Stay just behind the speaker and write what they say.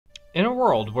In a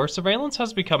world where surveillance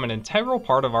has become an integral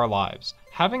part of our lives,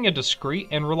 having a discreet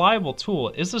and reliable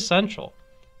tool is essential.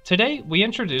 Today, we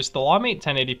introduce the LawMate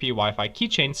 1080p Wi-Fi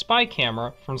Keychain Spy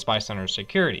Camera from SpyCentre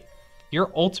Security,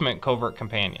 your ultimate covert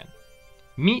companion.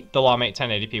 Meet the LawMate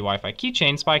 1080p Wi-Fi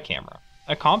Keychain Spy Camera,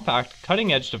 a compact,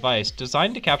 cutting-edge device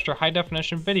designed to capture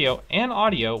high-definition video and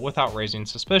audio without raising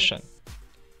suspicion.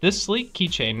 This sleek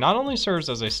keychain not only serves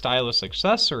as a stylish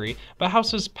accessory, but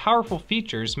houses powerful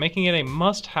features, making it a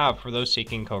must-have for those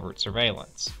seeking covert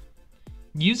surveillance.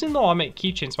 Using the LawMate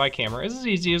Keychain Spy Camera is as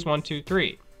easy as 1, 2, 3.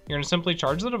 You're going to simply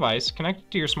charge the device, connect it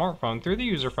to your smartphone through the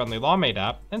user-friendly LawMate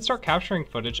app, and start capturing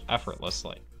footage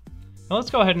effortlessly. Now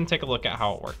let's go ahead and take a look at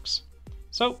how it works.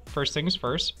 So, first things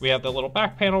first, we have the little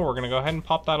back panel. We're going to go ahead and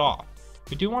pop that off.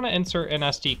 We do want to insert an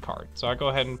SD card, so I'll go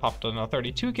ahead and pop in a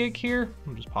 32 gig here.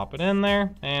 I'll just pop it in there,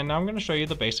 and now I'm going to show you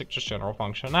the basic, just general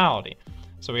functionality.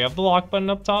 So we have the lock button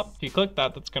up top. If you click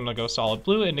that, that's going to go solid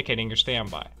blue, indicating your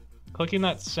standby. Clicking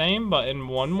that same button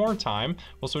one more time,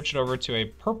 we'll switch it over to a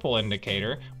purple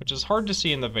indicator, which is hard to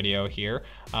see in the video here,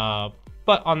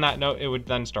 but on that note, it would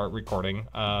then start recording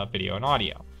video and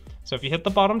audio. So if you hit the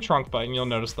bottom trunk button, you'll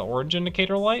notice the orange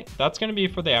indicator light. That's going to be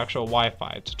for the actual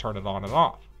Wi-Fi to turn it on and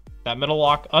off. That middle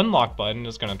lock unlock button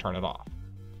is going to turn it off.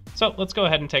 So let's go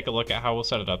ahead and take a look at how we'll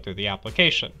set it up through the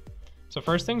application. So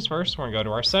first things first, we're going to go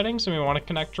to our settings and we want to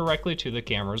connect directly to the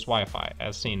camera's Wi-Fi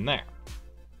as seen there.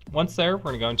 Once there, we're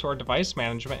going to go into our device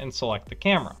management and select the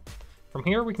camera. From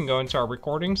here, we can go into our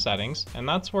recording settings, and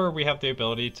that's where we have the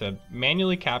ability to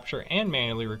manually capture and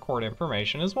manually record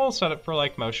information, as well as set it for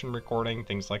like motion recording,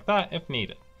 things like that if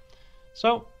needed.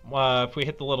 So if we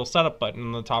hit the little setup button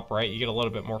in the top right, you get a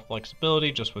little bit more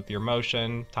flexibility just with your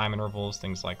motion, time intervals,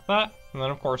 things like that. And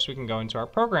then of course we can go into our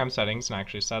program settings and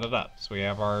actually set it up. So we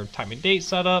have our time and date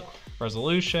set up,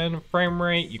 resolution, frame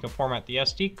rate, you can format the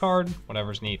SD card,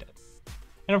 whatever's needed.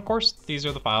 And of course, these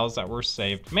are the files that were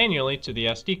saved manually to the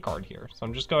SD card here. So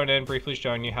I'm just going in briefly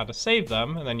showing you how to save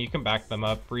them, and then you can back them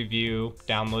up, review,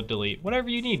 download, delete, whatever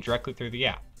you need directly through the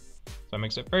app. So it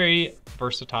makes it very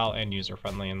versatile and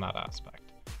user-friendly in that aspect.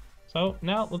 So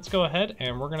now let's go ahead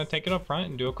and we're going to take it up front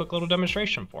and do a quick little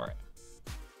demonstration for it.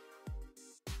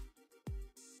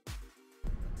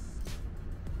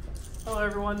 Hello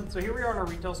everyone, so here we are in our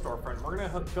retail storefront. We're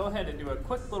going to go ahead and do a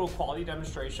quick little quality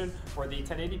demonstration for the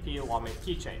 1080p LawMate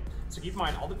keychain. So keep in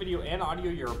mind, all the video and audio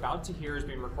you're about to hear is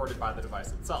being recorded by the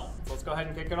device itself. So let's go ahead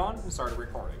and kick it on and start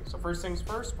recording. So first things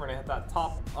first, we're going to hit that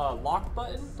top lock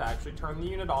button to actually turn the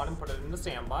unit on and put it into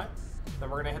standby. Then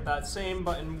we're going to hit that same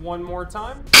button one more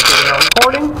time.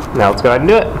 Recording. Now let's go ahead and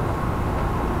do it.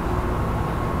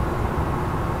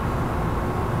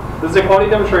 This is a quality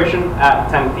demonstration at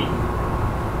 10 feet.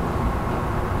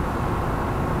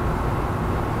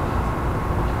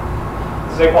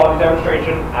 This is a quality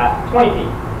demonstration at 20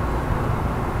 feet.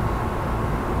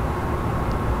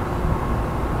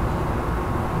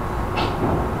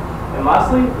 And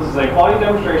lastly, this is a quality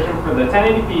demonstration for the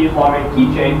 1080p LawMate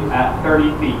keychain at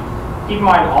 30 feet. Keep in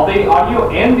mind, all the audio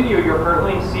and video you're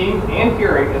currently seeing and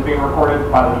hearing is being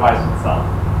recorded by the device itself.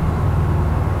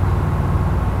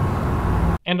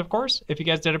 And of course, if you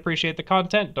guys did appreciate the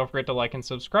content, don't forget to like and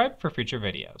subscribe for future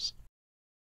videos.